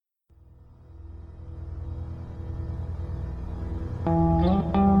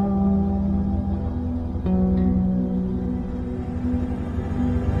All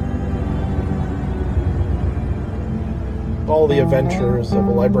the adventures of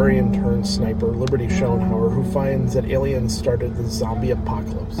a librarian turned sniper, Liberty Schoenhauer, who finds that aliens started the zombie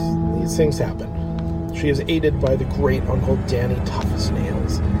apocalypse. These things happen. She is aided by the great Uncle Danny Tough as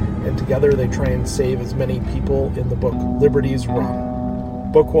Nails, and together they try and save as many people in the book Liberty's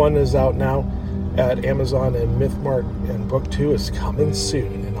Run. Book 1 is out now at Amazon and MythMart, and Book 2 is coming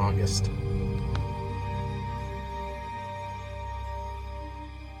soon in August.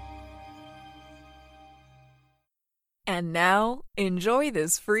 And now, enjoy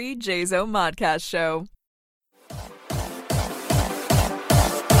this free JZO Modcast show.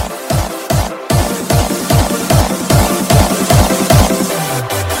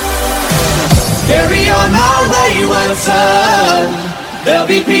 Carry on my wayward son. There'll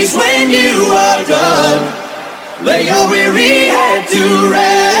be peace when you are done. Lay your weary head to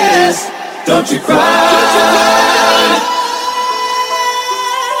rest. Don't you cry.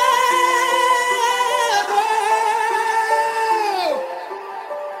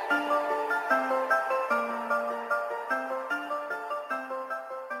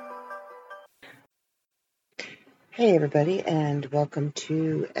 Hey everybody, and welcome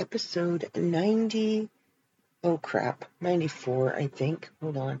to episode 90. Oh crap, 94 I think.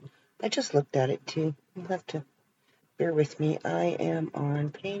 Hold on, I just looked at it too. You'll have to bear with me. I am on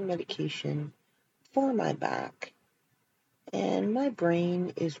pain medication for my back, and my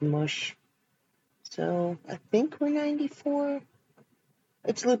brain is mush. So I think we're 94.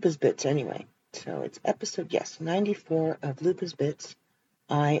 It's Lupa's Bits anyway. So it's episode, 94 of Lupa's Bits.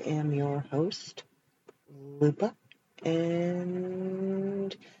 I am your host, Lupa.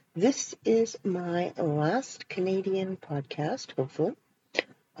 And this is my last Canadian podcast, hopefully,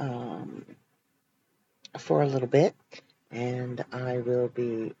 for a little bit. And I will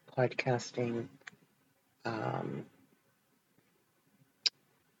be podcasting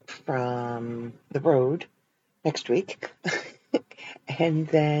from the road next week. And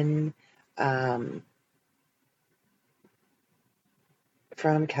then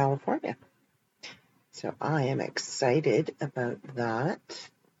from California. So I am excited about that.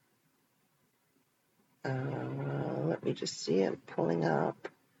 Let me just see. I'm pulling up.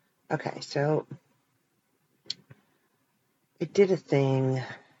 Okay, so it did a thing,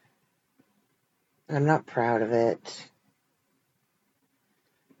 and I'm not proud of it.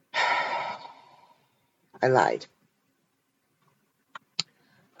 I lied.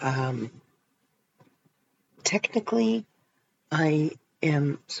 Technically, I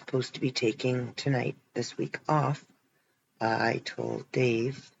am supposed to be taking this week off. I told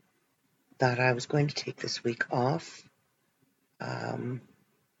Dave that I was going to take this week off, and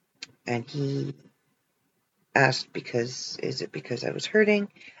he asked is it because I was hurting?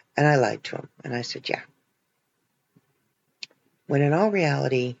 And I lied to him, and I said, yeah. When in all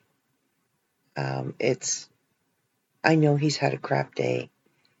reality, I know he's had a crap day,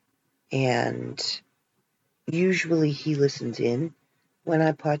 and usually he listens in when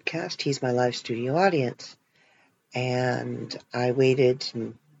I podcast. He's my live studio audience. And I waited,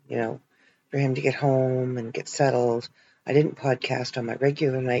 for him to get home and get settled. I didn't podcast on my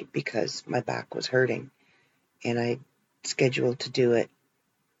regular night because my back was hurting. And I scheduled to do it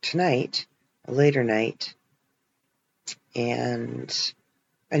tonight, a later night. And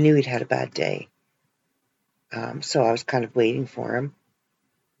I knew he'd had a bad day. So I was kind of waiting for him.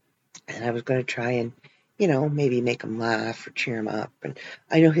 And I was going to try and, maybe make him laugh or cheer him up. And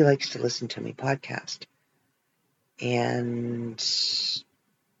I know he likes to listen to me podcast. And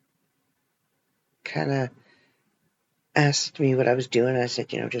kind of asked me what I was doing. I said,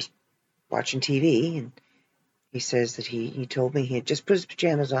 just watching TV. And he says that he told me he had just put his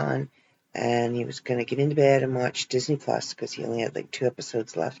pajamas on and he was going to get into bed and watch Disney Plus because he only had like 2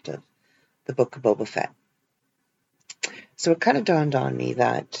 episodes left of the Book of Boba Fett. So it kind of dawned on me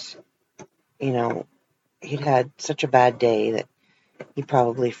that, he'd had such a bad day that he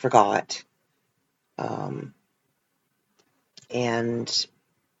probably forgot. And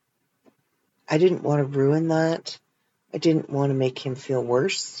I didn't want to ruin that. I didn't want to make him feel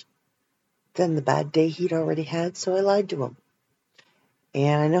worse than the bad day he'd already had, so I lied to him.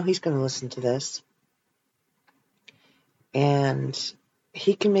 And I know he's going to listen to this. And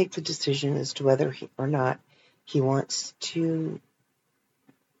he can make the decision as to whether or not he wants to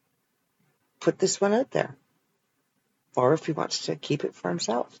put this one out there, or if he wants to keep it for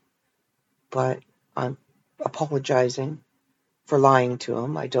himself. But I'm apologizing for lying to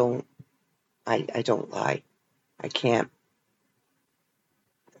him. I don't lie. I can't.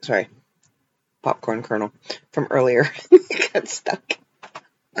 Sorry, popcorn kernel from earlier. got stuck.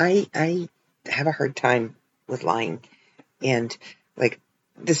 I have a hard time with lying. And, like,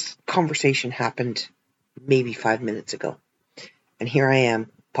 this conversation happened maybe 5 minutes ago. And here I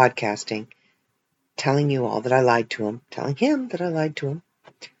am, podcasting, telling you all that I lied to him, telling him that I lied to him.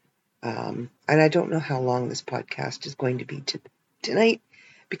 And I don't know how long this podcast is going to be tonight,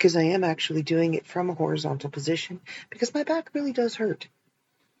 because I am actually doing it from a horizontal position, because my back really does hurt.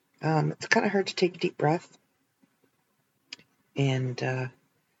 It's kind of hard to take a deep breath. And,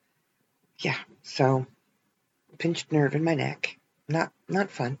 so pinched nerve in my neck. Not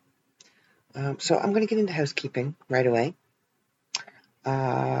fun. So I'm going to get into housekeeping right away.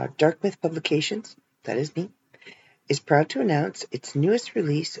 Dark Myth Publications, that is me, is proud to announce its newest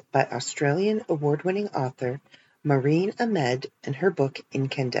release by Australian award-winning author Maureen Ahmed and her book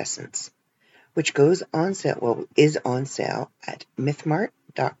Incandescence, which is on sale at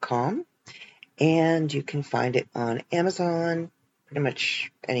mythmart.com, and you can find it on Amazon, pretty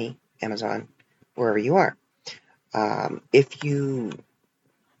much any Amazon, wherever you are. If you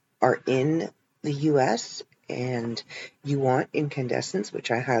are in the U.S. and you want Incandescence, which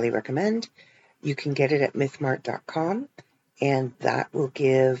I highly recommend, you can get it at mythmart.com, and that will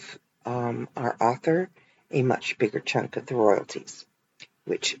give our author a much bigger chunk of the royalties,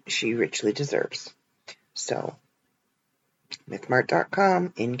 which she richly deserves. So,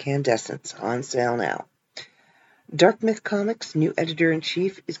 mythmart.com, Incandescence, on sale now. Dark Myth Comics' new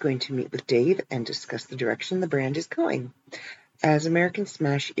editor-in-chief is going to meet with Dave and discuss the direction the brand is going, as American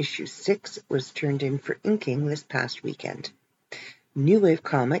Smash issue 6 was turned in for inking this past weekend. New Wave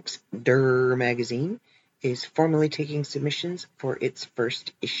Comics' Durr magazine is formally taking submissions for its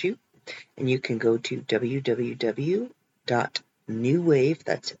first issue, and you can go to www.newwave,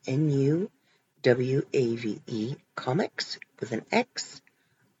 that's NUWAVE comics with an X.com,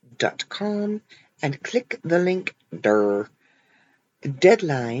 and click the link Durr.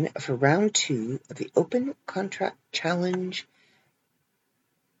 Deadline for round 2 of the Open Contract Challenge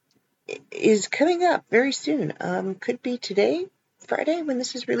is coming up very soon. Could be today, Friday, when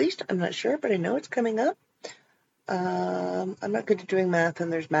this is released. I'm not sure, but I know it's coming up. I'm not good at doing math,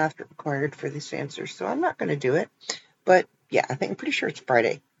 and there's math required for this answer, so I'm not going to do it. But yeah, I'm pretty sure it's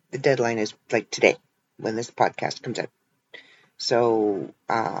Friday. The deadline is like today, when this podcast comes out. So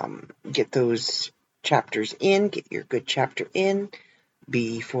get those chapters in, get your good chapter in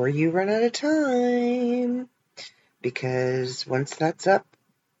before you run out of time, because once that's up,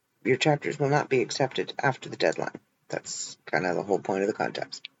 your chapters will not be accepted after the deadline. That's kind of the whole point of the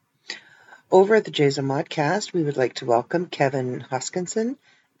contest. Over at the Jason Modcast, we would like to welcome Kevin Hoskinson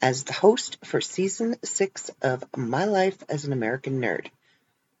as the host for Season 6 of My Life as an American Nerd.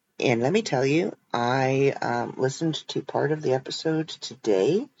 And let me tell you, I listened to part of the episode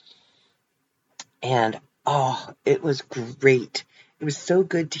today, and it was great. It was so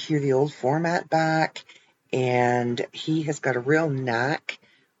good to hear the old format back, and he has got a real knack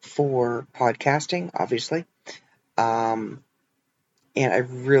for podcasting, obviously. And I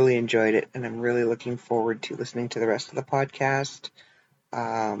really enjoyed it, and I'm really looking forward to listening to the rest of the podcast.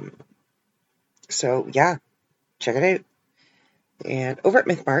 So, yeah, check it out. And over at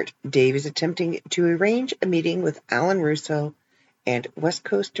MythMart, Dave is attempting to arrange a meeting with Alan Russo and West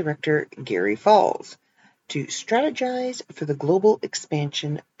Coast director Gary Falls to strategize for the Global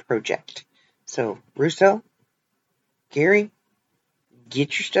Expansion Project. So, Russo, Gary,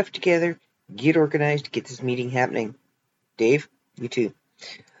 get your stuff together, get organized, get this meeting happening. Dave, you too.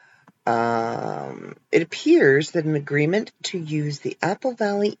 It appears that an agreement to use the Apple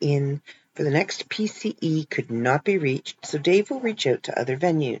Valley Inn for the next PCE could not be reached, so Dave will reach out to other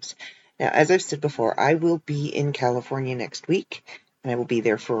venues. Now, as I've said before, I will be in California next week, and I will be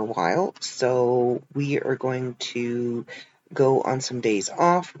there for a while, so we are going to go on some days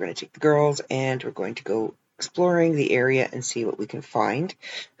off. We're going to take the girls, and we're going to go exploring the area and see what we can find,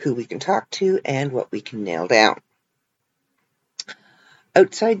 who we can talk to, and what we can nail down.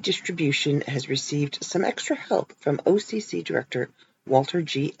 Outside Distribution has received some extra help from OCC Director Walter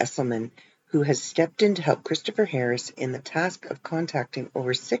G. Esselman, who has stepped in to help Christopher Harris in the task of contacting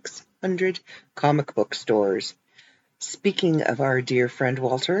over 600 comic book stores. Speaking of our dear friend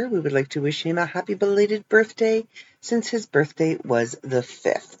Walter, we would like to wish him a happy belated birthday, since his birthday was the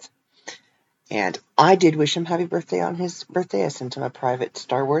 5th. And I did wish him happy birthday on his birthday. I sent him a private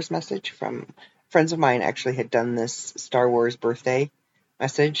Star Wars message from friends of mine actually had done this Star Wars birthday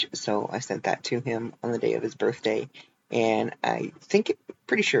message, so I sent that to him on the day of his birthday, and I think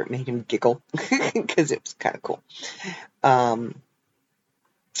pretty sure it made him giggle because it was kind of cool.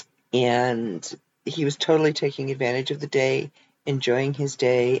 And he was totally taking advantage of the day, enjoying his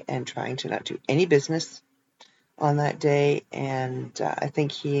day, and trying to not do any business on that day, and I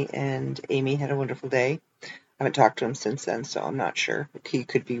think he and Amy had a wonderful day. I haven't talked to him since then, so I'm not sure. He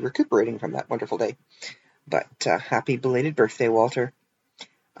could be recuperating from that wonderful day. But happy belated birthday, Walter.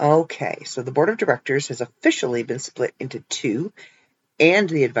 Okay, so the board of directors has officially been split into two, and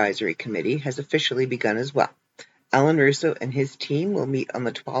the advisory committee has officially begun as well. Alan Russo and his team will meet on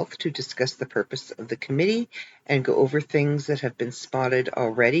the 12th to discuss the purpose of the committee and go over things that have been spotted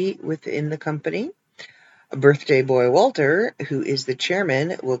already within the company. Birthday boy Walter, who is the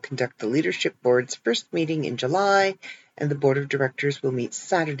chairman, will conduct the leadership board's first meeting in July, and the board of directors will meet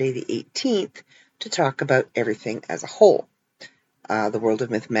Saturday the 18th to talk about everything as a whole. The World of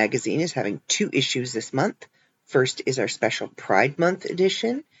Myth magazine is having 2 issues this month. First is our special Pride Month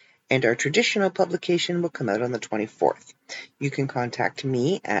edition, and our traditional publication will come out on the 24th. You can contact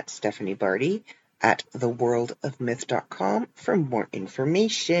me at Stephanie Barty at theworldofmyth.com for more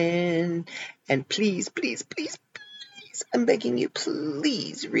information. And please, please, please, please, I'm begging you,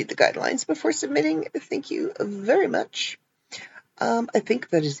 please read the guidelines before submitting. Thank you very much. I think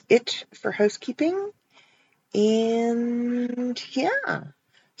that is it for housekeeping. And yeah,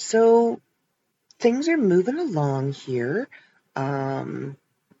 so things are moving along here.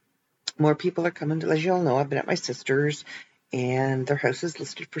 More people are coming to, as you all know, I've been at my sister's, and their house is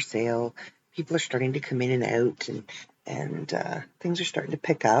listed for sale. People are starting to come in and out, and things are starting to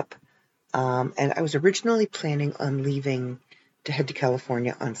pick up. And I was originally planning on leaving to head to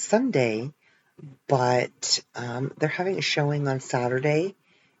California on Sunday, but they're having a showing on Saturday,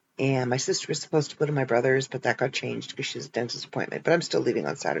 and my sister was supposed to go to my brother's, but that got changed because she has a dentist appointment, but I'm still leaving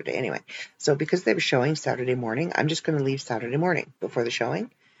on Saturday anyway. So because they were showing Saturday morning, I'm just going to leave Saturday morning before the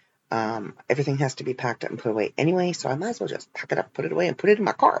showing. Everything has to be packed up and put away anyway, so I might as well just pack it up, put it away, and put it in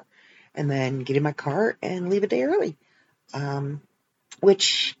my car, and then get in my car and leave a day early,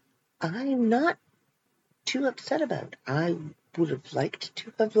 which I'm not too upset about. I would have liked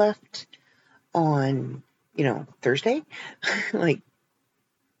to have left on, Thursday, like,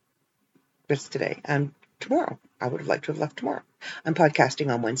 what's today? Tomorrow. I would have liked to have left tomorrow. I'm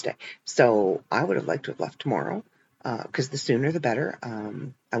podcasting on Wednesday, so I would have liked to have left tomorrow. Because the sooner the better.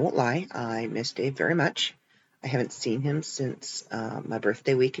 I won't lie, I miss Dave very much. I haven't seen him since my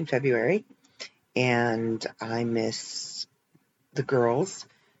birthday week in February, and I miss the girls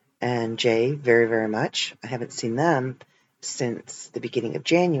and Jay very, very much. I haven't seen them since the beginning of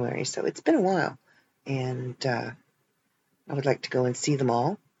January, so it's been a while, and I would like to go and see them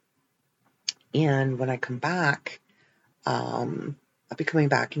all. And when I come back, I'll be coming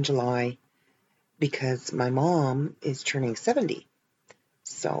back in July, because my mom is turning 70.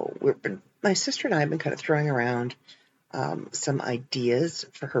 So my sister and I have been kind of throwing around some ideas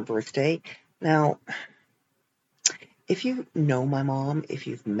for her birthday. Now, if you know my mom, if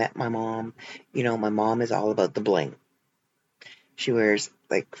you've met my mom, my mom is all about the bling. She wears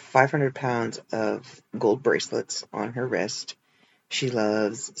like 500 pounds of gold bracelets on her wrist. She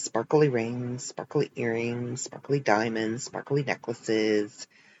loves sparkly rings, sparkly earrings, sparkly diamonds, sparkly necklaces.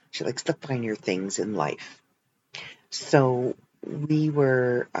 She likes the finer things in life. So we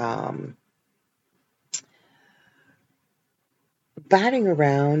were batting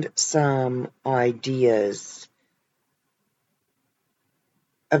around some ideas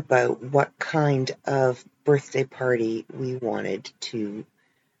about what kind of birthday party we wanted to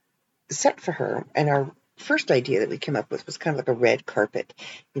set for her. And our first idea that we came up with was kind of like a red carpet,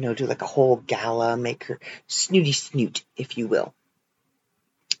 do like a whole gala, make her snooty snoot, if you will.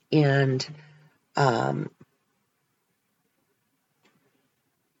 And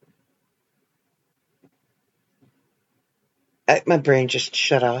my brain just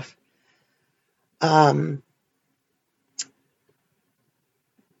shut off. Doing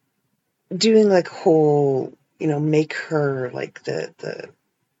like whole, make her like the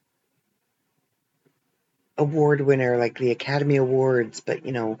award winner, like the Academy Awards, but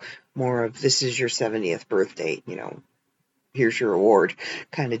more of this is your 70th birthday, here's your award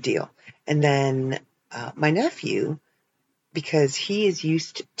kind of deal. And then my nephew, because he is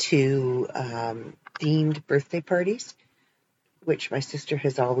used to themed birthday parties, which my sister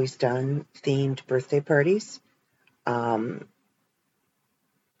has always done, themed birthday parties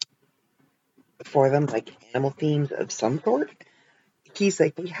for them, like animal themes of some sort. He's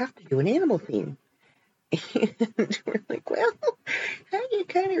like, we have to do an animal theme. And we're like, well, how do you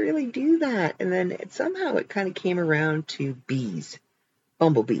kind of really do that? And then somehow it kind of came around to bees,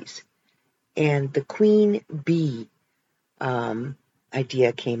 bumblebees. And the queen bee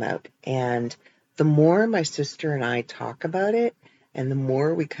idea came out. And the more my sister and I talk about it, and the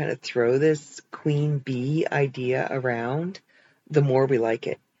more we kind of throw this queen bee idea around, the more we like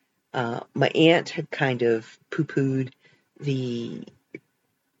it. My aunt had kind of poo-pooed the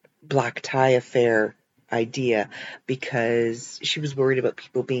black tie affair idea because she was worried about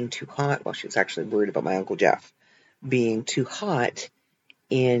people being too hot. Well, she was actually worried about my Uncle Jeff being too hot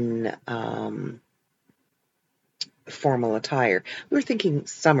in formal attire. We were thinking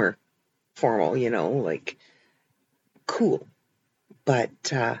summer formal, like cool.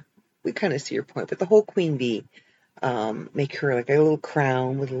 But we kind of see your point. But the whole queen bee, make her like a little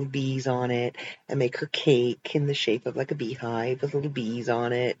crown with little bees on it, and make her cake in the shape of like a beehive with little bees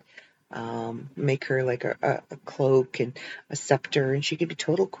on it. Make her like a cloak and a scepter, and she could be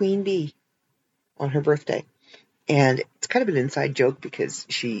total queen bee on her birthday. And it's kind of an inside joke because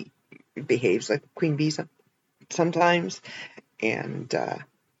she behaves like queen bee sometimes. And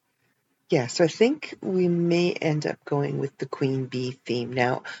yeah, so I think we may end up going with the queen bee theme.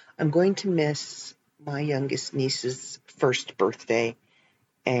 Now, I'm going to miss my youngest niece's first birthday,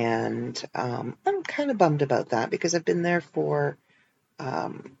 and I'm kind of bummed about that because I've been there for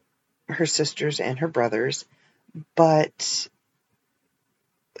her sisters and her brothers, but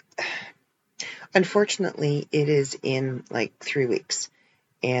unfortunately it is in like 3 weeks,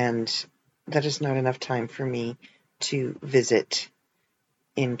 and that is not enough time for me to visit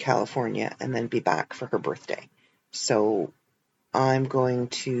in California and then be back for her birthday. So I'm going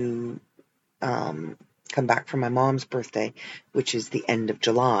to come back for my mom's birthday, which is the end of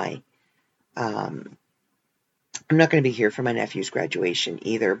July. I'm not going to be here for my nephew's graduation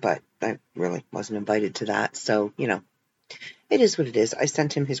either, but I really wasn't invited to that. So, it is what it is. I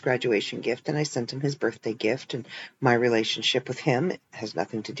sent him his graduation gift and I sent him his birthday gift, and my relationship with him has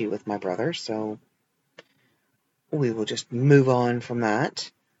nothing to do with my brother. So we will just move on from that.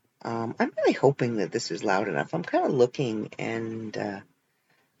 I'm really hoping that this is loud enough. I'm kind of looking, and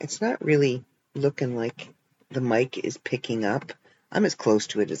it's not really looking like the mic is picking up. I'm as close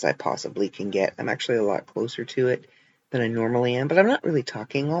to it as I possibly can get. I'm actually a lot closer to it than I normally am, but I'm not really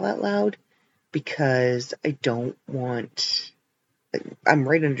talking all that loud because I don't want... I'm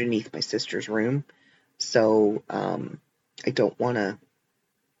right underneath my sister's room, so I don't want to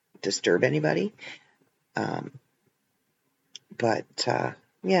disturb anybody. But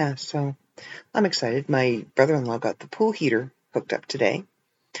yeah, so I'm excited. My brother-in-law got the pool heater hooked up today.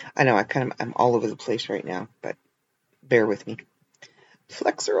 I know I'm all over the place right now, but bear with me.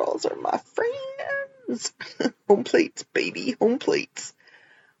 Flexerolls are my friends. Home plates, baby, home plates.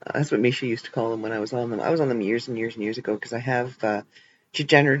 That's what Misha used to call them when I was on them. I was on them years and years and years ago because I have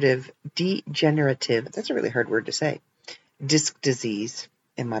degenerative, that's a really hard word to say, disc disease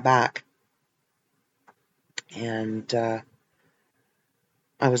in my back. And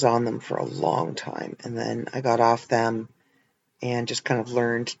I was on them for a long time. And then I got off them and just kind of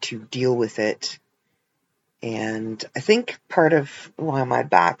learned to deal with it. And I think part of why my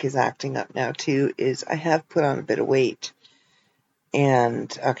back is acting up now too is I have put on a bit of weight.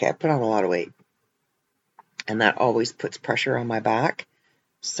 And okay, I put on a lot of weight, and that always puts pressure on my back.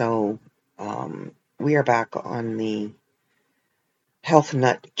 So we are back on the health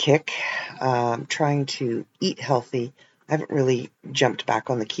nut kick, trying to eat healthy. I haven't really jumped back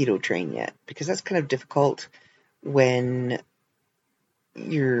on the keto train yet because that's kind of difficult when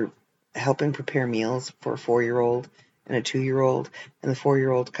you're helping prepare meals for a 4-year-old and a 2-year-old, and the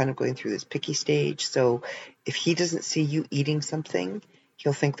 4-year-old kind of going through this picky stage. So if he doesn't see you eating something,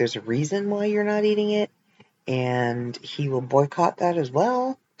 he'll think there's a reason why you're not eating it, and he will boycott that as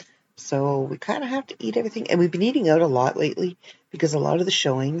well. So we kind of have to eat everything. And we've been eating out a lot lately because a lot of the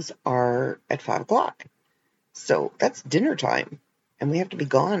showings are at 5 o'clock. So that's dinner time, and we have to be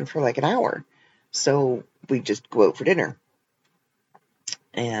gone for like an hour. So we just go out for dinner.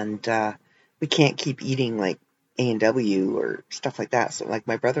 And we can't keep eating like A&W or stuff like that. So like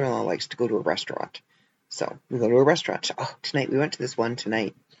my brother-in-law likes to go to a restaurant. So we go to a restaurant. Oh, tonight we went to this one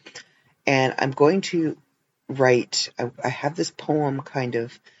tonight. And I'm going to write, I have this poem kind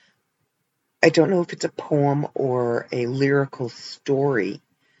of, I don't know if it's a poem or a lyrical story,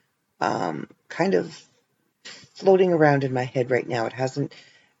 kind of floating around in my head right now. It hasn't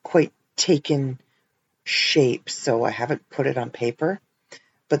quite taken shape, so I haven't put it on paper.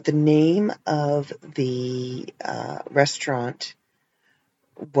 But the name of the restaurant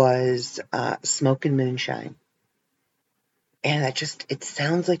was Smoke and Moonshine. And it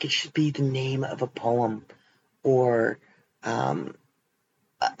sounds like it should be the name of a poem or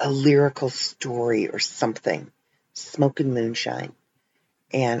a lyrical story or something. Smoke and Moonshine.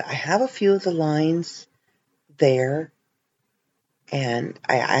 And I have a few of the lines there. And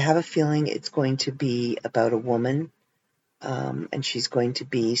I have a feeling it's going to be about a woman. And she's going to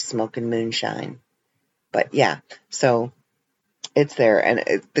be smoking moonshine. But yeah, so It's there, and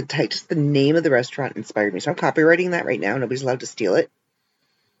just the name of the restaurant inspired me. So I'm copywriting that right now. Nobody's allowed to steal it.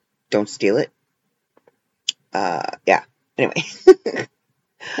 Don't steal it. Yeah. Anyway.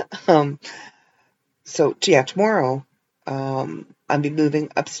 So yeah, tomorrow, I'll be moving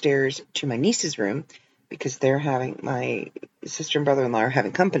upstairs to my niece's room because my sister and brother-in-law are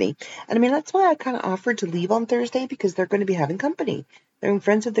having company. And I mean, that's why I kind of offered to leave on Thursday, because they're going to be having company. They're having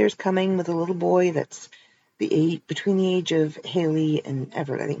friends of theirs coming with a little boy that's between the age of Haley and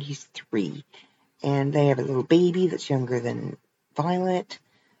Everett. I think he's 3. And they have a little baby that's younger than Violet.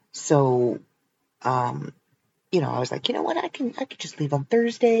 So, I was like, you know what, I could just leave on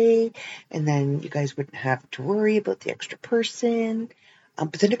Thursday, and then you guys wouldn't have to worry about the extra person.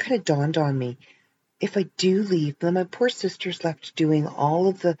 But then it kind of dawned on me, if I do leave, then my poor sister's left doing all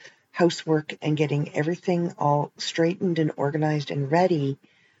of the housework and getting everything all straightened and organized and ready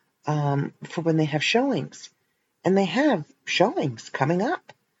for when they have showings. And they have showings coming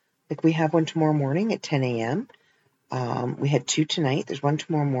up. Like, we have one tomorrow morning at 10 a.m. We had 2 tonight. There's one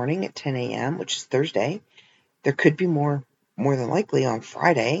tomorrow morning at 10 a.m., which is Thursday. There could be more than likely on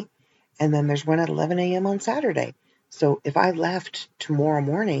Friday. And then there's one at 11 a.m. on Saturday. So if I left tomorrow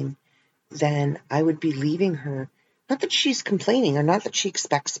morning, then I would be leaving her. Not that she's complaining, or not that she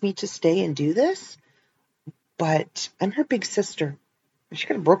expects me to stay and do this, but I'm her big sister. She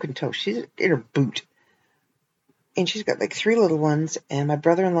got a broken toe. She's in her boot. And she's got like 3 little ones, and my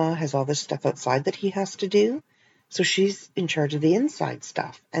brother-in-law has all this stuff outside that he has to do. So she's in charge of the inside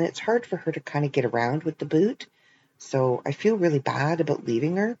stuff, and it's hard for her to kind of get around with the boot. So I feel really bad about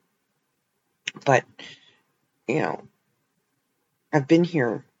leaving her. But, I've been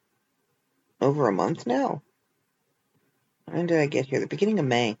here over a month now. When did I get here? The beginning of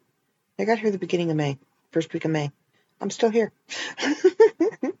May. I got here the beginning of May, first week of May. I'm still here.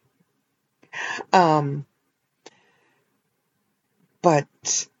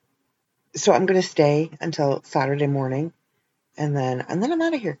 But so I'm going to stay until Saturday morning, and then I'm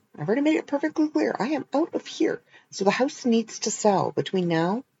out of here. I've already made it perfectly clear. I am out of here. So the house needs to sell between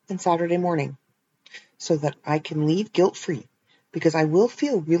now and Saturday morning so that I can leave guilt-free, because I will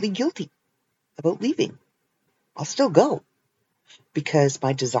feel really guilty about leaving. I'll still go, because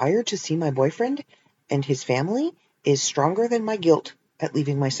my desire to see my boyfriend and his family is stronger than my guilt at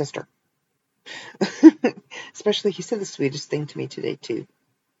leaving my sister. Especially, he said the sweetest thing to me today, too.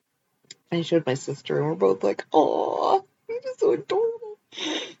 And I showed my sister, and we're both like, "Aw, you're just so adorable."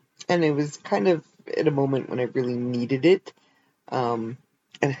 And it was kind of at a moment when I really needed it. And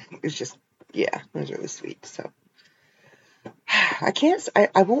it was just, it was really sweet. So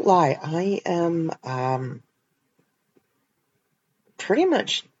I won't lie. I am pretty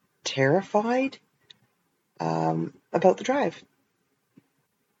much terrified about the drive.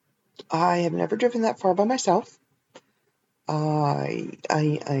 I have never driven that far by myself.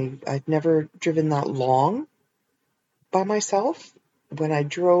 I've never driven that long by myself. When I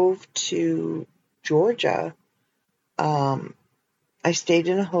drove to Georgia, I stayed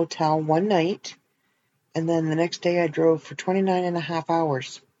in a hotel one night, and then the next day I drove for 29 and a half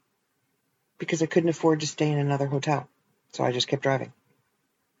hours because I couldn't afford to stay in another hotel. So I just kept driving.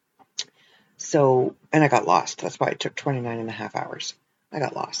 So, and I got lost. That's why it took 29 and a half hours. I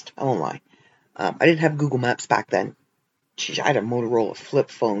got lost. I won't lie. I didn't have Google Maps back then. I had a Motorola flip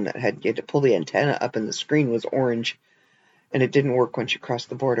phone that you had to pull the antenna up and the screen was orange, and it didn't work once you crossed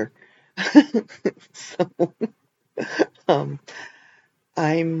the border. So, I'm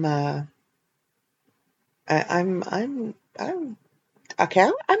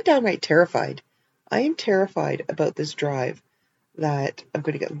downright terrified. I am terrified about this drive, that I'm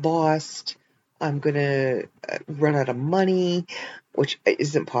going to get lost. I'm going to run out of money, which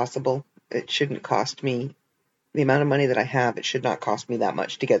isn't possible. It shouldn't cost me the amount of money that I have. It should not cost me that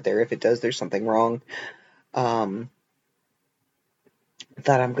much to get there. If it does, there's something wrong. That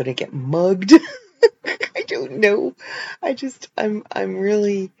I'm going to get mugged. I don't know. I'm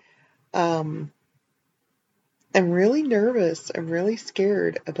really nervous. I'm really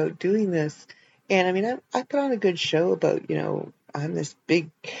scared about doing this. And I mean, I put on a good show about, I'm this big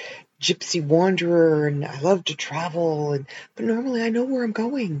gypsy wanderer and I love to travel, but normally I know where I'm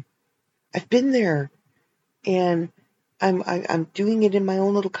going. I've been there, and I'm doing it in my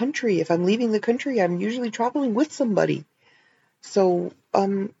own little country. If I'm leaving the country, I'm usually traveling with somebody. So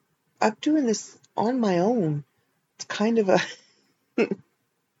I'm doing this on my own. It's kind of a I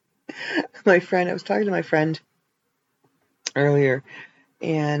was talking to my friend earlier,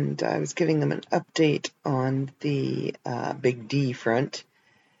 and I was giving them an update on the Big D front.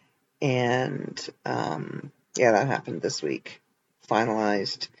 And that happened this week,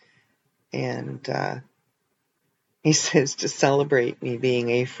 finalized. And He says to celebrate me being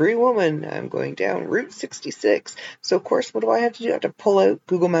a free woman, I'm going down Route 66. So, of course, what do I have to do? I have to pull out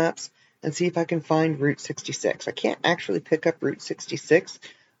Google Maps and see if I can find Route 66. I can't actually pick up Route 66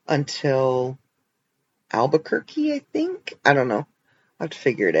 until Albuquerque, I think. I don't know. I have to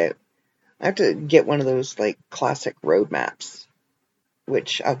figure it out. I have to get one of those like classic road maps,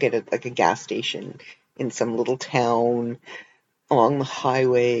 which I'll get at like a gas station in some little town along the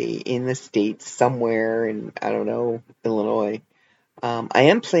highway in the States somewhere in, I don't know, Illinois. I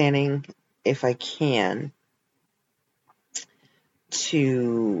am planning, if I can,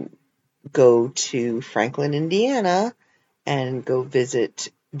 to go to Franklin, Indiana, and go visit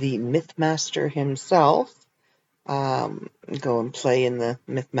the Mythmaster himself. Go and play in the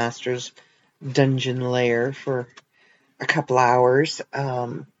Mythmaster's dungeon lair for a couple hours.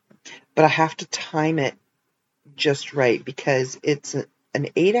 But I have to time it just right because it's an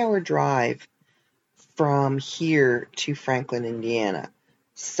 8-hour drive from here to Franklin, Indiana.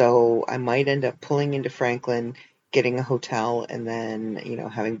 So I might end up pulling into Franklin, getting a hotel, and then,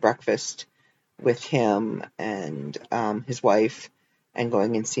 having breakfast with him and his wife, and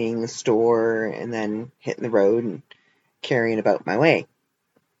going and seeing the store, and then hitting the road and carrying about my way.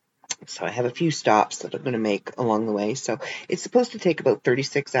 So I have a few stops that I'm going to make along the way. So it's supposed to take about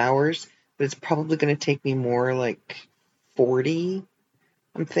 36 hours, but it's probably going to take me more like 40,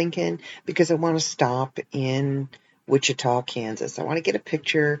 I'm thinking, because I want to stop in Wichita, Kansas. I want to get a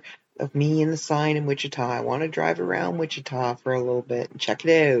picture of me and the sign in Wichita. I want to drive around Wichita for a little bit and check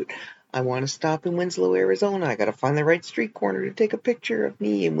it out. I want to stop in Winslow, Arizona. I got to find the right street corner to take a picture of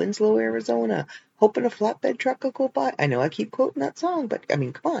me in Winslow, Arizona, hoping a flatbed truck will go by. I know I keep quoting that song, but I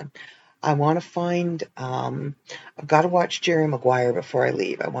mean, come on. I want to find, I've got to watch Jerry Maguire before I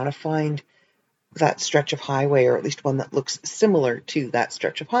leave. I want to find that stretch of highway, or at least one that looks similar to that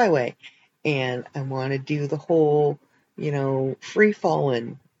stretch of highway. And I want to do the whole, free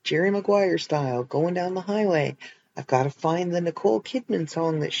falling, Jerry Maguire style, going down the highway. I've got to find the Nicole Kidman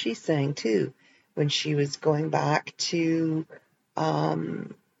song that she sang too, when she was going back to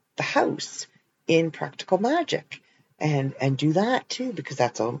the house in Practical Magic, and do that too, because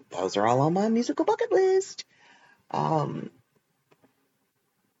those are all on my musical bucket list.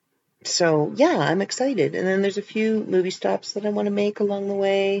 So yeah, I'm excited. And then there's a few movie stops that I want to make along the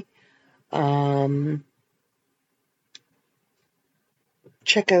way.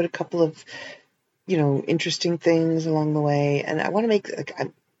 Check out a couple of, interesting things along the way. And I want to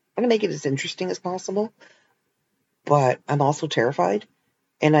make it as interesting as possible. But I'm also terrified,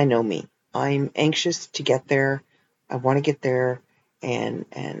 and I know me. I'm anxious to get there. I want to get there and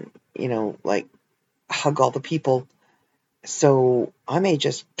hug all the people. So I may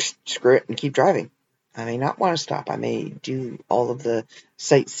just screw it and keep driving. I may not want to stop. I may do all of the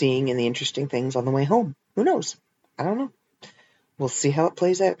sightseeing and the interesting things on the way home. Who knows? I don't know. We'll see how it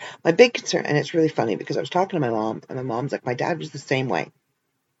plays out. My big concern, and it's really funny because I was talking to my mom, and my mom's like, my dad was the same way.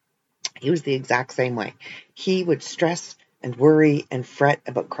 He was the exact same way. He would stress and worry and fret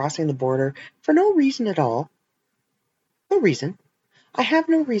about crossing the border for no reason at all. No reason. I have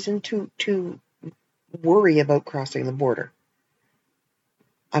no reason to worry about crossing the border.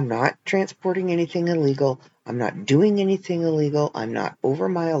 I'm not transporting anything illegal. I'm not doing anything illegal. I'm not over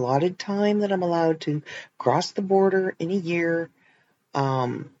my allotted time that I'm allowed to cross the border in a year.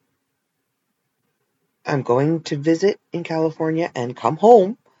 I'm going to visit in California and come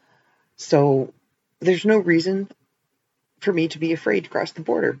home. So there's no reason for me to be afraid to cross the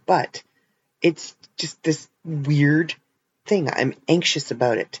border. But it's just this weird thing. I'm anxious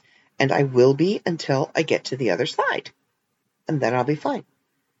about it. And I will be until I get to the other side. And then I'll be fine.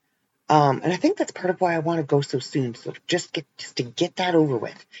 And I think that's part of why I want to go so soon. So just to get that over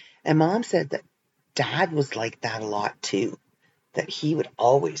with. And Mom said that Dad was like that a lot too. That he would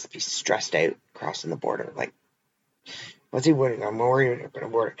always be stressed out crossing the border. Like, what's he worried? I'm worried about the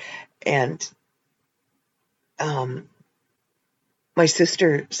border. And my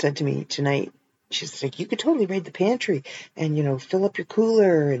sister said to me tonight, she's like, you could totally raid the pantry and, fill up your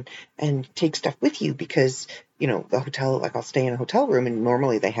cooler and take stuff with you because, the hotel, like I'll stay in a hotel room and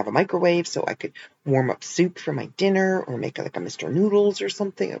normally they have a microwave, so I could warm up soup for my dinner or make like a Mr. Noodles or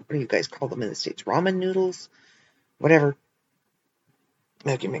something. What do you guys call them in the States? Ramen noodles? Whatever.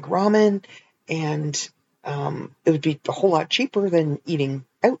 I can make ramen, and it would be a whole lot cheaper than eating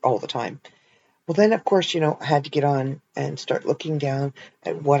out all the time. Well, then, of course, I had to get on and start looking down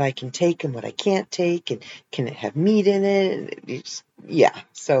at what I can take and what I can't take, and can it have meat in it?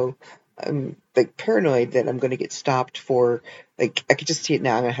 So I'm like paranoid that I'm going to get stopped for, like, I could just see it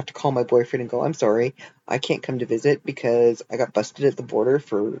now. I'm going to have to call my boyfriend and go, I'm sorry, I can't come to visit because I got busted at the border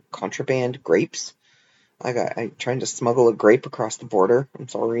for contraband grapes. I tried to smuggle a grape across the border. I'm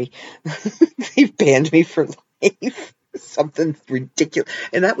sorry. They banned me for life. Something ridiculous.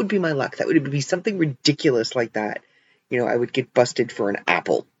 And that would be my luck. That would be something ridiculous like that. I would get busted for an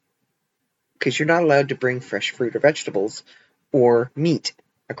apple. Because you're not allowed to bring fresh fruit or vegetables or meat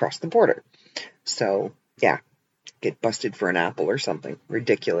across the border. So, yeah, get busted for an apple or something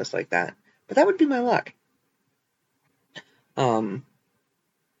ridiculous like that. But that would be my luck.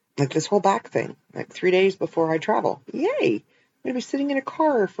 Like this whole back thing, like 3 days before I travel. Yay! I'm going to be sitting in a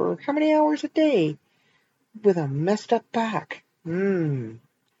car for how many hours a day with a messed up back.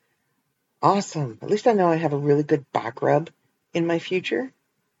 Awesome. At least I know I have a really good back rub in my future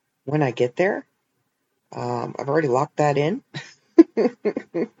when I get there. I've already locked that in.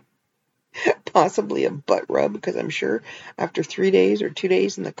 Possibly a butt rub, because I'm sure after 3 days or 2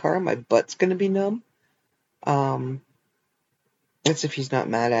 days in the car, my butt's going to be numb. That's if he's not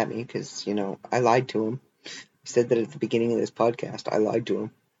mad at me, because, I lied to him. He said that at the beginning of this podcast. I lied to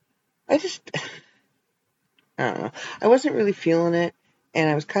him. I don't know. I wasn't really feeling it, and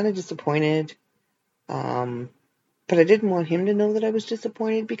I was kind of disappointed. But I didn't want him to know that I was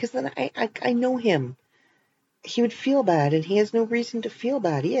disappointed, because then I know him. He would feel bad, and he has no reason to feel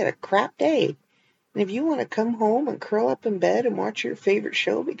bad. He had a crap day. And if you want to come home and curl up in bed and watch your favorite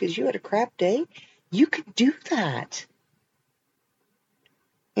show because you had a crap day, you could do that.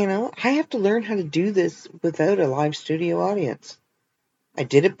 I have to learn how to do this without a live studio audience. I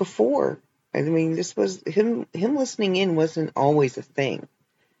did it before. I mean, this was him listening in wasn't always a thing.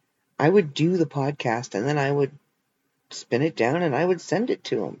 I would do the podcast and then I would spin it down and I would send it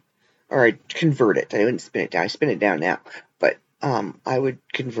to him. Or I'd convert it. I wouldn't spin it down. I spin it down now. But I would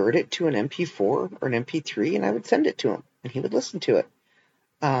convert it to an MP4 or an MP3 and I would send it to him. And he would listen to it.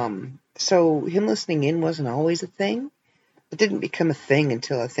 So him listening in wasn't always a thing. It didn't become a thing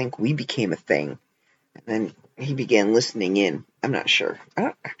until I think we became a thing. And then he began listening in. I'm not sure. I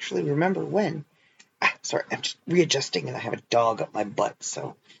don't actually remember when. Sorry, I'm just readjusting and I have a dog up my butt,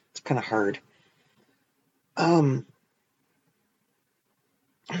 so it's kind of hard. I'm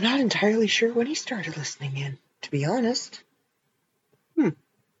not entirely sure when he started listening in, to be honest.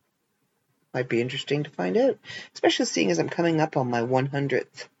 Might be interesting to find out. Especially seeing as I'm coming up on my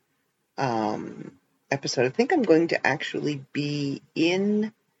 100th episode. I think I'm going to actually be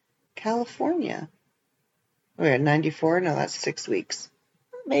in California. We're at 94? No, that's 6 weeks.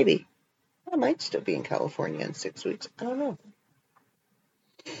 Maybe. I might still be in California in 6 weeks. I don't know.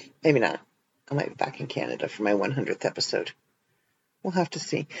 Maybe not. I might be back in Canada for my 100th episode. We'll have to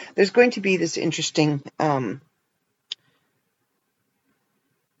see. There's going to be this interesting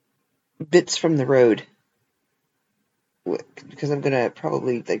bits from the road, because I'm going to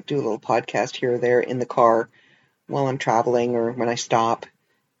probably do a little podcast here or there in the car while I'm traveling or when I stop,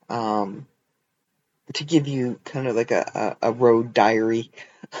 to give you kind of like a road diary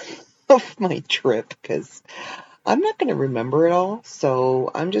of my trip, because I'm not going to remember it all,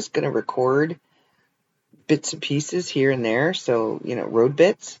 so I'm just going to record bits and pieces here and there. So, road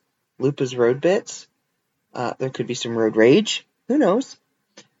bits, Lupa's road bits. There could be some road rage. Who knows?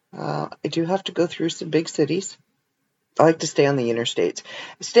 I do have to go through some big cities. I like to stay on the interstates.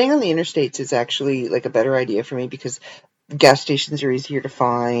 Staying on the interstates is actually like a better idea for me because gas stations are easier to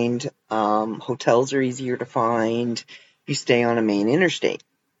find. Hotels are easier to find if you stay on a main interstate.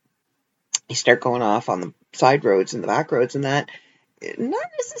 You start going off on the side roads and the back roads and that, not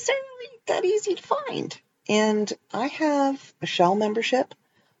necessarily that easy to find. And I have a Shell membership.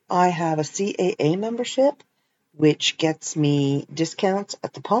 I have a CAA membership, which gets me discounts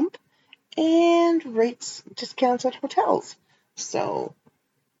at the pump and discounts at hotels. So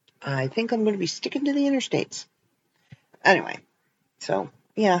I think I'm going to be sticking to the interstates. Anyway, so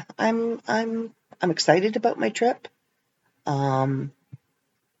yeah, I'm excited about my trip. I'm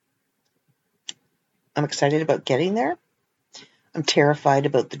excited about getting there. I'm terrified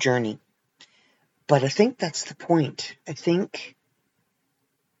about the journey. But I think that's the point. I think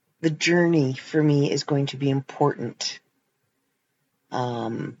the journey for me is going to be important.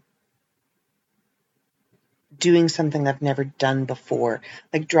 Doing something I've never done before,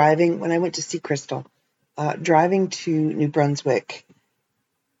 like driving, when I went to see Crystal, driving to New Brunswick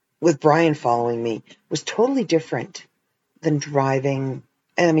with Brian following me was totally different than driving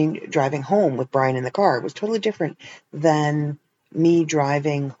home with Brian in the car was totally different than me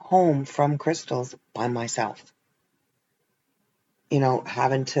driving home from Crystal's by myself.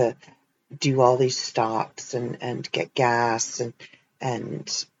 Having to do all these stops and get gas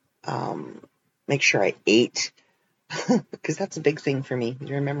and make sure I ate, because that's a big thing for me,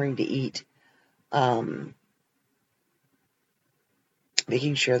 remembering to eat.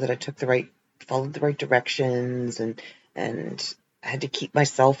 Making sure that I took the right followed the right directions, and I had to keep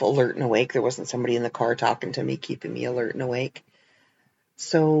myself alert and awake. There wasn't somebody in the car talking to me, keeping me alert and awake.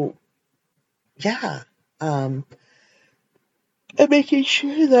 So, yeah, and making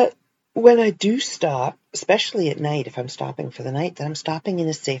sure that when I do stop, especially at night, if I'm stopping for the night, that I'm stopping in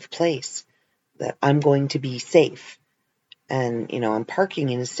a safe place, that I'm going to be safe. And, I'm parking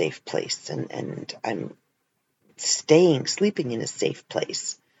in a safe place, and I'm sleeping in a safe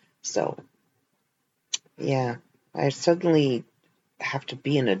place. So, yeah, I suddenly have to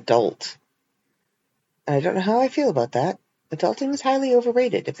be an adult. And I don't know how I feel about that. Adulting is highly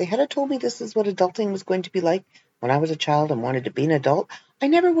overrated. If they had told me this is what adulting was going to be like when I was a child and wanted to be an adult, I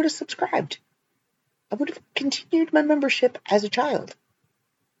never would have subscribed. I would have continued my membership as a child.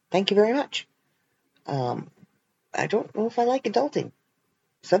 Thank you very much. I don't know if I like adulting.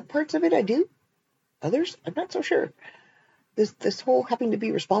 Some parts of it I do. Others, I'm not so sure. This whole having to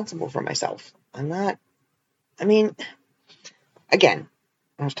be responsible for myself. Again,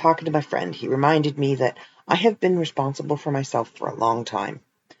 I was talking to my friend. He reminded me that I have been responsible for myself for a long time.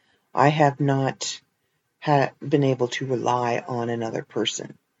 I have not been able to rely on another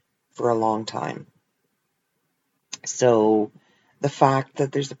person for a long time. So the fact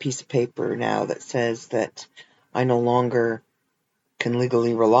that there's a piece of paper now that says that I no longer can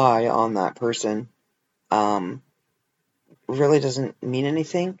legally rely on that person really doesn't mean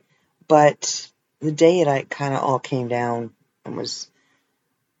anything. But the day it kind of all came down and was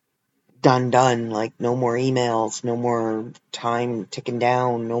done, like no more emails, no more time ticking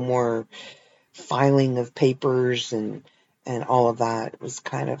down, no more filing of papers and all of that, it was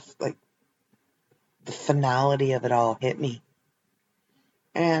kind of like the finality of it all hit me.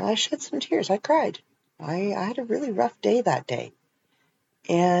 And I shed some tears. I cried. I had a really rough day that day.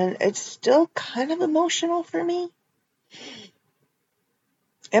 And it's still kind of emotional for me.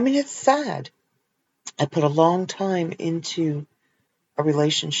 It's sad. I put a long time into a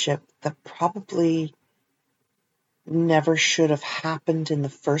relationship that probably never should have happened in the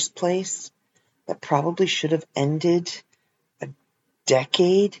first place, that probably should have ended a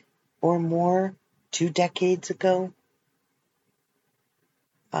decade or more, 2 decades ago.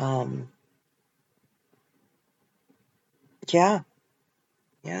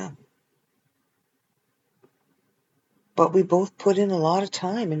 Yeah. But we both put in a lot of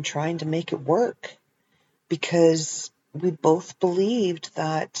time in trying to make it work, because we both believed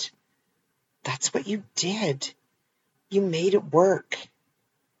that that's what you did. You made it work.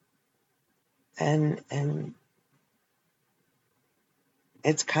 And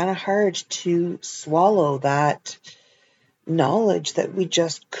it's kind of hard to swallow that knowledge that we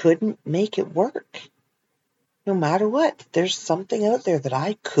just couldn't make it work. No matter what, there's something out there that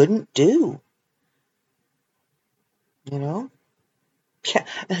I couldn't do. Yeah.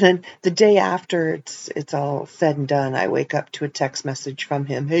 And then the day after it's all said and done, I wake up to a text message from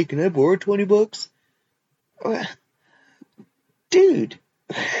him. Hey, can I borrow $20? Dude,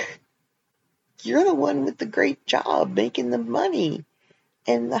 you're the one with the great job making the money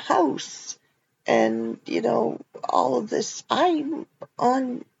and the house and, all of this. I'm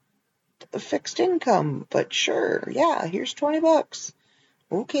on a fixed income, but sure, yeah, here's $20.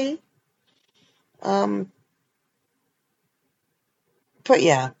 Okay. But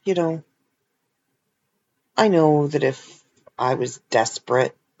yeah, I know that if I was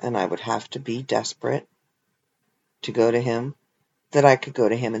desperate, and I would have to be desperate to go to him, that I could go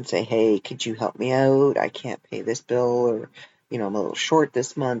to him and say, hey, could you help me out? I can't pay this bill, or, I'm a little short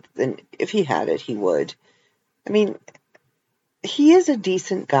this month. And if he had it, he would. He is a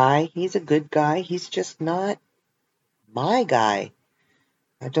decent guy. He's a good guy. He's just not my guy.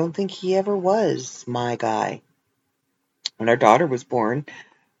 I don't think he ever was my guy. When our daughter was born,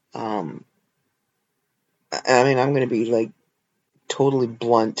 I'm going to be totally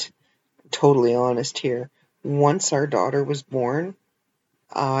blunt, totally honest here. Once our daughter was born,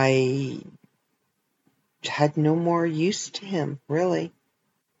 I had no more use to him, really.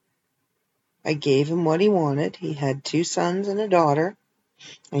 I gave him what he wanted. He had 2 sons and a daughter,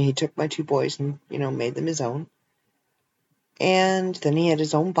 and he took my 2 boys and, made them his own. And then he had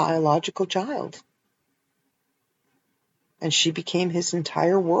his own biological child. And she became his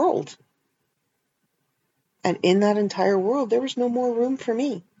entire world. And in that entire world, there was no more room for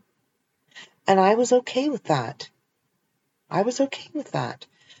me. And I was okay with that.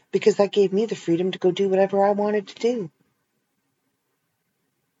 Because that gave me the freedom to go do whatever I wanted to do.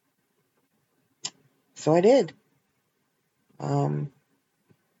 So I did. And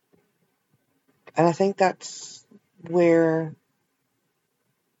I think that's where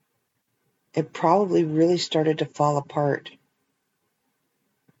it probably really started to fall apart.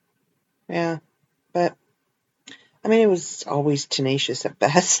 Yeah. But, I mean, it was always tenacious at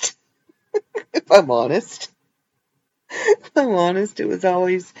best, if I'm honest. If I'm honest, it was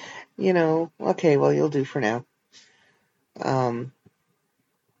always, okay, well, you'll do for now.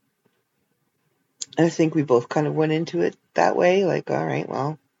 I think we both kind of went into it that way, like, all right,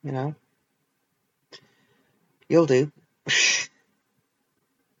 well, you'll do.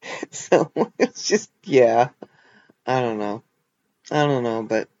 So it's just, yeah, I don't know,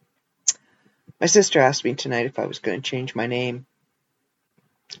 but my sister asked me tonight if I was going to change my name,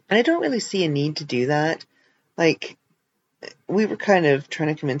 and I don't really see a need to do that. Like, we were kind of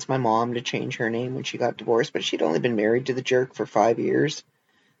trying to convince my mom to change her name when she got divorced, but she'd only been married to the jerk for 5 years,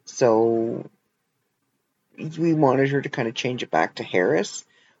 so we wanted her to kind of change it back to Harris,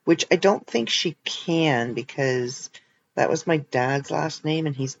 which I don't think she can, because that was my dad's last name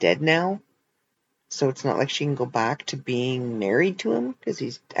and he's dead now. So it's not like she can go back to being married to him,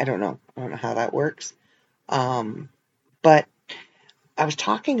 because I don't know how that works. But I was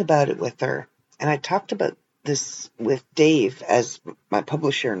talking about it with her, and I talked about this with Dave as my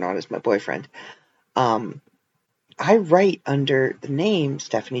publisher, not as my boyfriend. I write under the name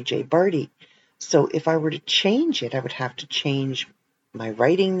Stephanie J. Barty. So if I were to change it, I would have to change my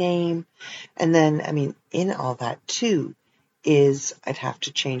writing name. And then, I mean, in all that too, is I'd have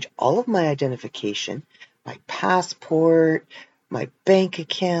to change all of my identification, my passport, my bank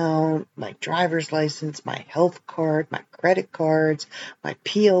account, my driver's license, my health card, my credit cards, my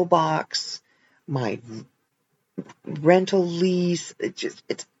P.O. box, my rental lease.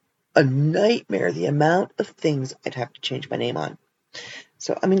 It's a nightmare, the amount of things I'd have to change my name on.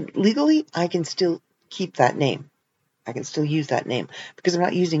 So, I mean, legally, I can still keep that name. I can still use that name because I'm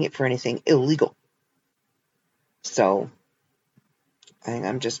not using it for anything illegal. So, I think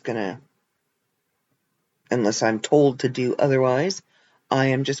I'm just going to, unless I'm told to do otherwise, I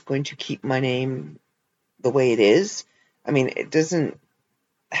am just going to keep my name the way it is. I mean, it doesn't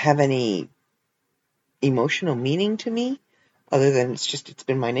have any emotional meaning to me other than it's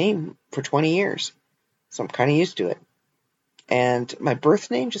been my name for 20 years. So I'm kind of used to it. And my birth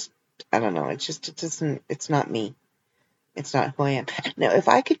name I don't know, it's not me. It's not who I am. Now, if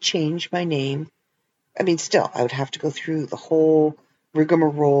I could change my name, I mean, still, I would have to go through the whole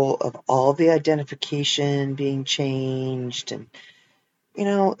rigmarole of all the identification being changed. And,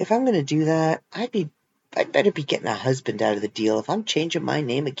 if I'm going to do that, I'd better be getting a husband out of the deal. If I'm changing my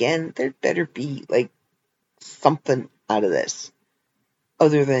name again, there better be, something out of this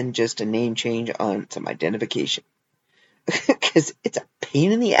other than just a name change on some identification. Because it's a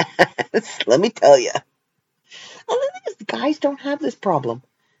pain in the ass, let me tell you. And the thing is, guys don't have this problem.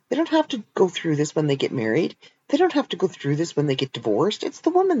 They don't have to go through this when they get married. They don't have to go through this when they get divorced. It's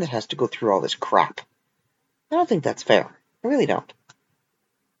the woman that has to go through all this crap. I don't think that's fair. I really don't.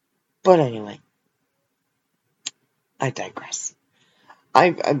 But anyway, I digress.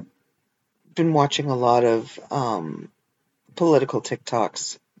 I've been watching a lot of political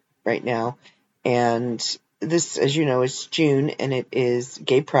TikToks right now, and this, as you know, is June, and it is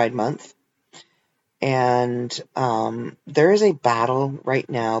Gay Pride Month. And there is a battle right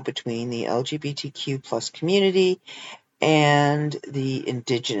now between the LGBTQ plus community and the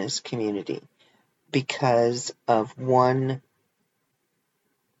Indigenous community because of one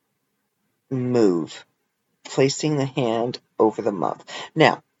move, placing the hand over the mouth.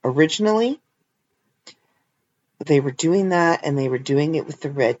 Now, originally, they were doing that, and they were doing it with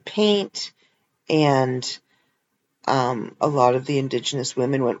the red paint, and a lot of the Indigenous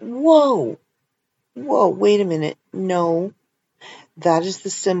women went, whoa, wait a minute, no, that is the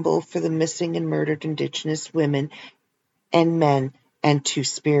symbol for the missing and murdered Indigenous women and men and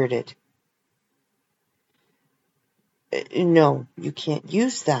Two-Spirited. No, you can't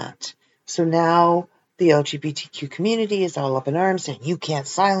use that. So now the LGBTQ community is all up in arms saying, you can't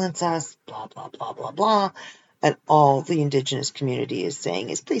silence us, blah, blah, blah, blah, blah. And all the Indigenous community is saying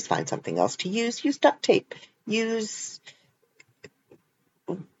is, please find something else to use. Use duct tape. Use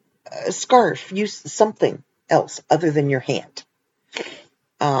a scarf. Use something else other than your hand.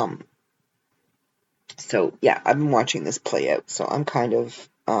 So, yeah, I've been watching this play out. So I'm kind of,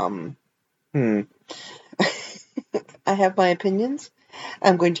 I have my opinions.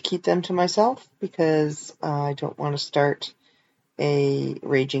 I'm going to keep them to myself because I don't want to start a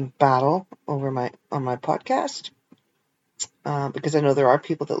raging battle on my podcast. Because I know there are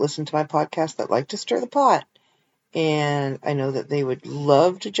people that listen to my podcast that like to stir the pot. And I know that they would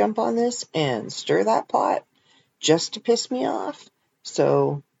love to jump on this and stir that pot just to piss me off.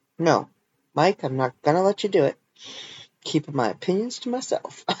 So, no, Mike, I'm not going to let you do it. Keeping my opinions to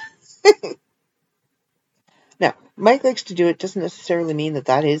myself. Now, Mike likes to do it. Doesn't necessarily mean that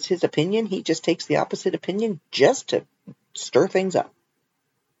that is his opinion. He just takes the opposite opinion just to stir things up.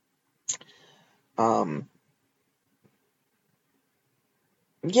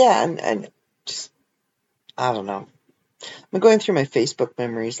 Yeah, and just, I don't know. I'm going through my Facebook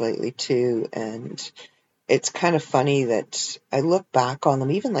memories lately too, and it's kind of funny that I look back on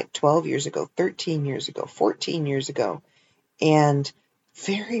them even like 12 years ago, 13 years ago, 14 years ago, and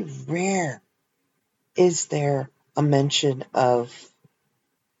very rare is there a mention of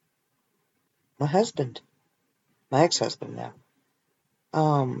my husband, my ex-husband now.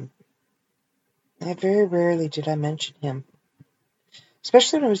 Very rarely did I mention him,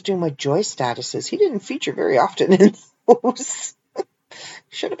 especially when I was doing my joy statuses. He didn't feature very often in those.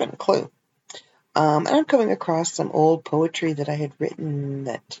 Should have been a clue. And I'm coming across some old poetry that I had written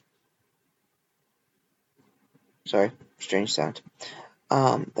that, sorry, strange sound,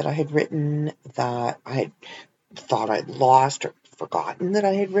 that I had written that I had thought I'd lost or forgotten that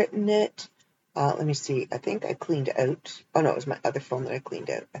I had written it. Let me see. I think I cleaned out. Oh, no, it was my other phone that I cleaned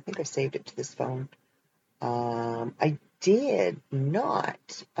out. I think I saved it to this phone. I did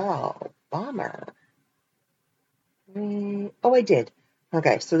not. Oh, bummer. Oh, I did.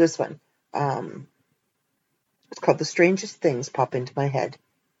 Okay, so this one. It's called The Strangest Things Pop Into My Head.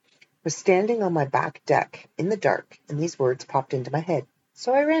 I was standing on my back deck in the dark, and these words popped into my head,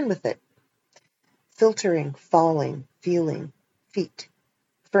 so I ran with it. Filtering, falling, feeling, feet,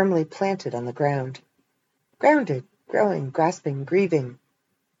 firmly planted on the ground. Grounded, growing, grasping, grieving,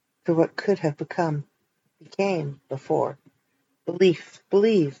 for what could have become, became, before.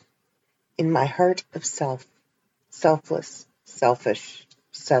 Believe, in my heart of self, selfless, selfish,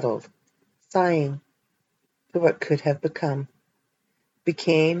 settled, sighing, for what could have become,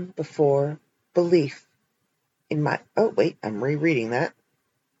 became, before, belief, in my, oh wait, I'm rereading that.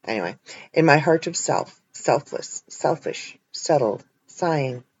 Anyway, in my heart of self, selfless, selfish, settled,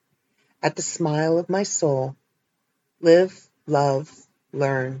 sighing, at the smile of my soul, live, love,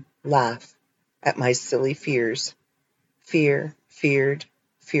 learn, laugh, at my silly fears, fear, feared,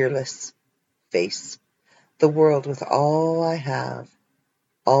 fearless, face, the world with all I have,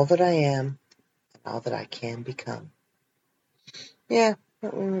 all that I am, and all that I can become. Yeah,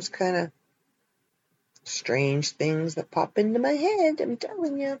 that one was kind of strange things that pop into my head, I'm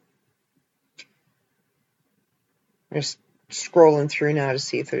telling you. I'm just scrolling through now to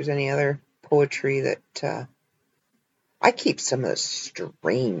see if there's any other poetry that I keep some of the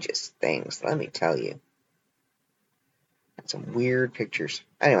strangest things, let me tell you. Some weird pictures.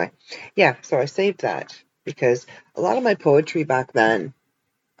 Anyway, yeah, so I saved that because a lot of my poetry back then,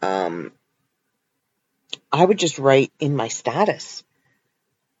 I would just write in my status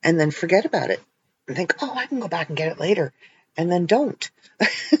and then forget about it and think, oh, I can go back and get it later, and then don't.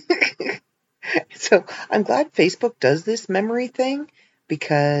 So I'm glad Facebook does this memory thing,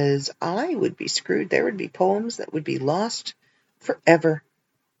 because I would be screwed. There would be poems that would be lost forever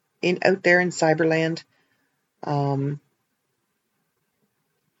out there in cyberland. But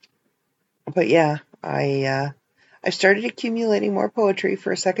yeah, I started accumulating more poetry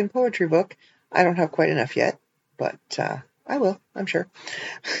for a second poetry book. I don't have quite enough yet, but I will, I'm sure.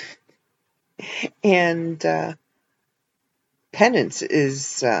 And Penance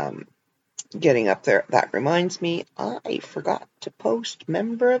is getting up there. That reminds me, I forgot to post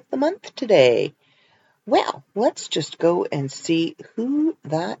Member of the Month today. Well, let's just go and see who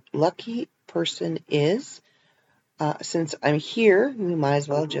that lucky person is. Since I'm here, we might as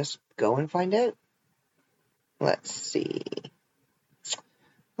well just go and find out. Let's see.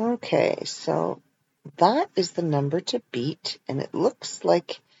 Okay, so that is the number to beat, and it looks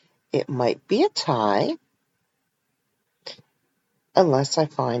like it might be a tie, unless I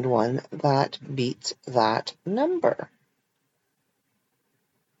find one that beats that number.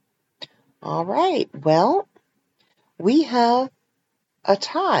 All right, well, we have a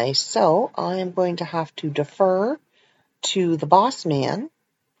tie, so I'm going to have to defer to the boss man,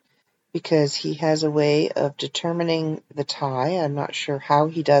 because he has a way of determining the tie. I'm not sure how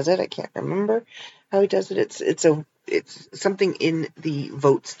he does it. I can't remember how he does it. It's something in the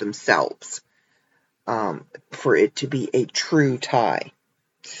votes themselves for it to be a true tie.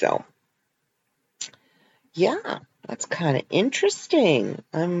 So, yeah, that's kind of interesting.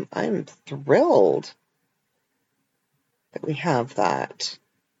 I'm thrilled that we have that.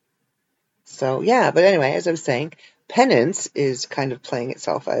 So, yeah, but anyway, as I was saying, Penance is kind of playing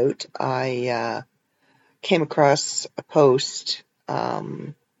itself out. I came across a post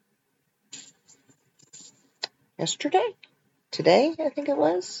today, I think it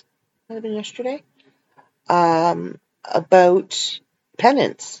was. Might have been yesterday. About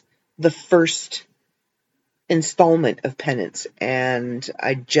Penance, the first installment of Penance, and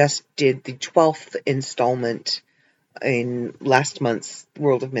I just did the 12th installment in last month's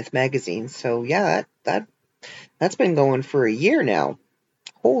World of Myth magazine. So yeah, that's been going for a year now.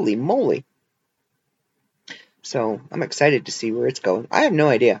 Holy moly. So I'm excited to see where it's going. I have no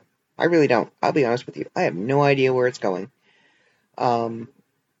idea. I really don't. I'll be honest with you. I have no idea where it's going. And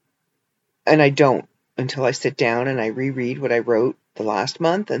I don't until I sit down and I reread what I wrote the last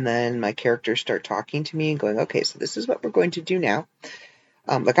month, and then my characters start talking to me and going, okay, so this is what we're going to do now.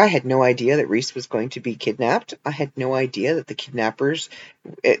 Like, I had no idea that Rhys was going to be kidnapped. I had no idea that the kidnappers,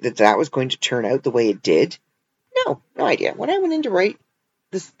 that was going to turn out the way it did. No idea. When I went in to write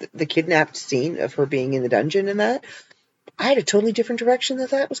the kidnapped scene of her being in the dungeon and that, I had a totally different direction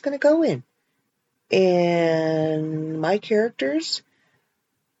that was going to go in. And my characters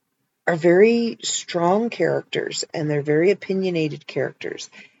are very strong characters, and they're very opinionated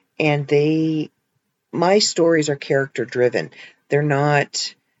characters. And my stories are character driven. They're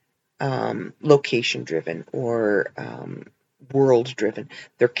not location driven or world driven.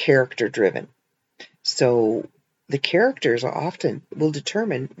 They're character driven. So the characters often will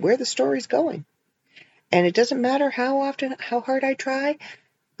determine where the story's going. And it doesn't matter how hard I try.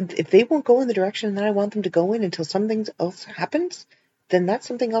 If they won't go in the direction that I want them to go in until something else happens, then that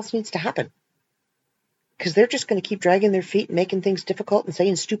something else needs to happen. Because they're just going to keep dragging their feet and making things difficult and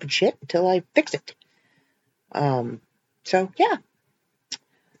saying stupid shit until I fix it. So yeah,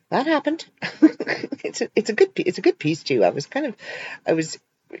 that happened. It's a good piece too. I was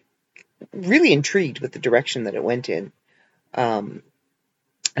really intrigued with the direction that it went in. And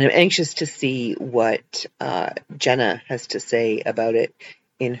I'm anxious to see what Jenna has to say about it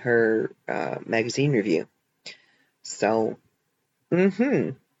in her magazine review. So,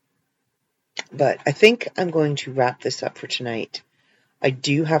 But I think I'm going to wrap this up for tonight. I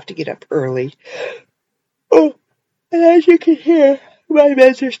do have to get up early. Oh, and as you can hear, my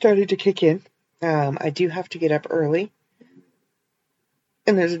meds are starting to kick in. I do have to get up early.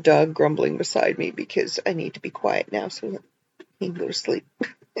 And there's a dog grumbling beside me because I need to be quiet now so that he can go to sleep.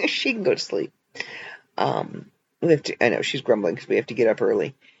 She can go to sleep. I know she's grumbling because we have to get up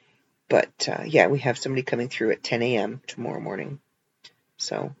early. But, yeah, we have somebody coming through at 10 a.m. tomorrow morning.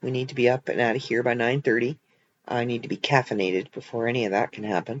 So we need to be up and out of here by 9:30. I need to be caffeinated before any of that can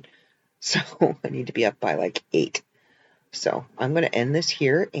happen. So I need to be up by like 8. So I'm going to end this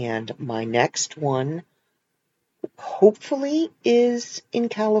here. And my next one, hopefully, is in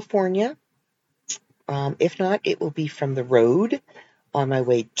California. If not, it will be from the road on my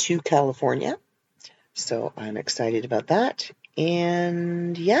way to California. So I'm excited about that.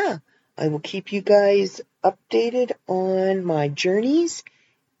 And yeah, I will keep you guys updated on my journeys.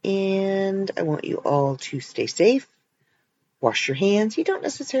 And I want you all to stay safe. Wash your hands. You don't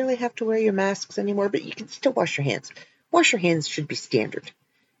necessarily have to wear your masks anymore, but you can still wash your hands. Wash your hands should be standard.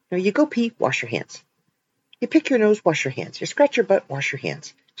 You go pee, wash your hands. You pick your nose, wash your hands. You scratch your butt, wash your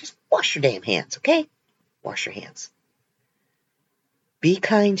hands. Just wash your damn hands, okay? Wash your hands. Be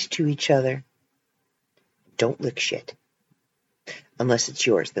kind to each other. Don't lick shit. Unless it's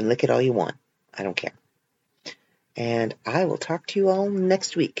yours, then lick it all you want. I don't care. And I will talk to you all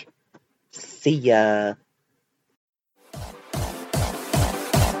next week. See ya.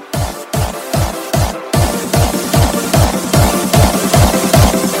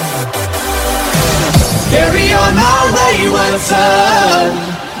 Carry on my wayward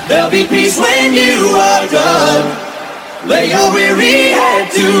son. There'll be peace when you are done. Lay your weary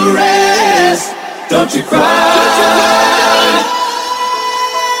head to rest. Don't you cry.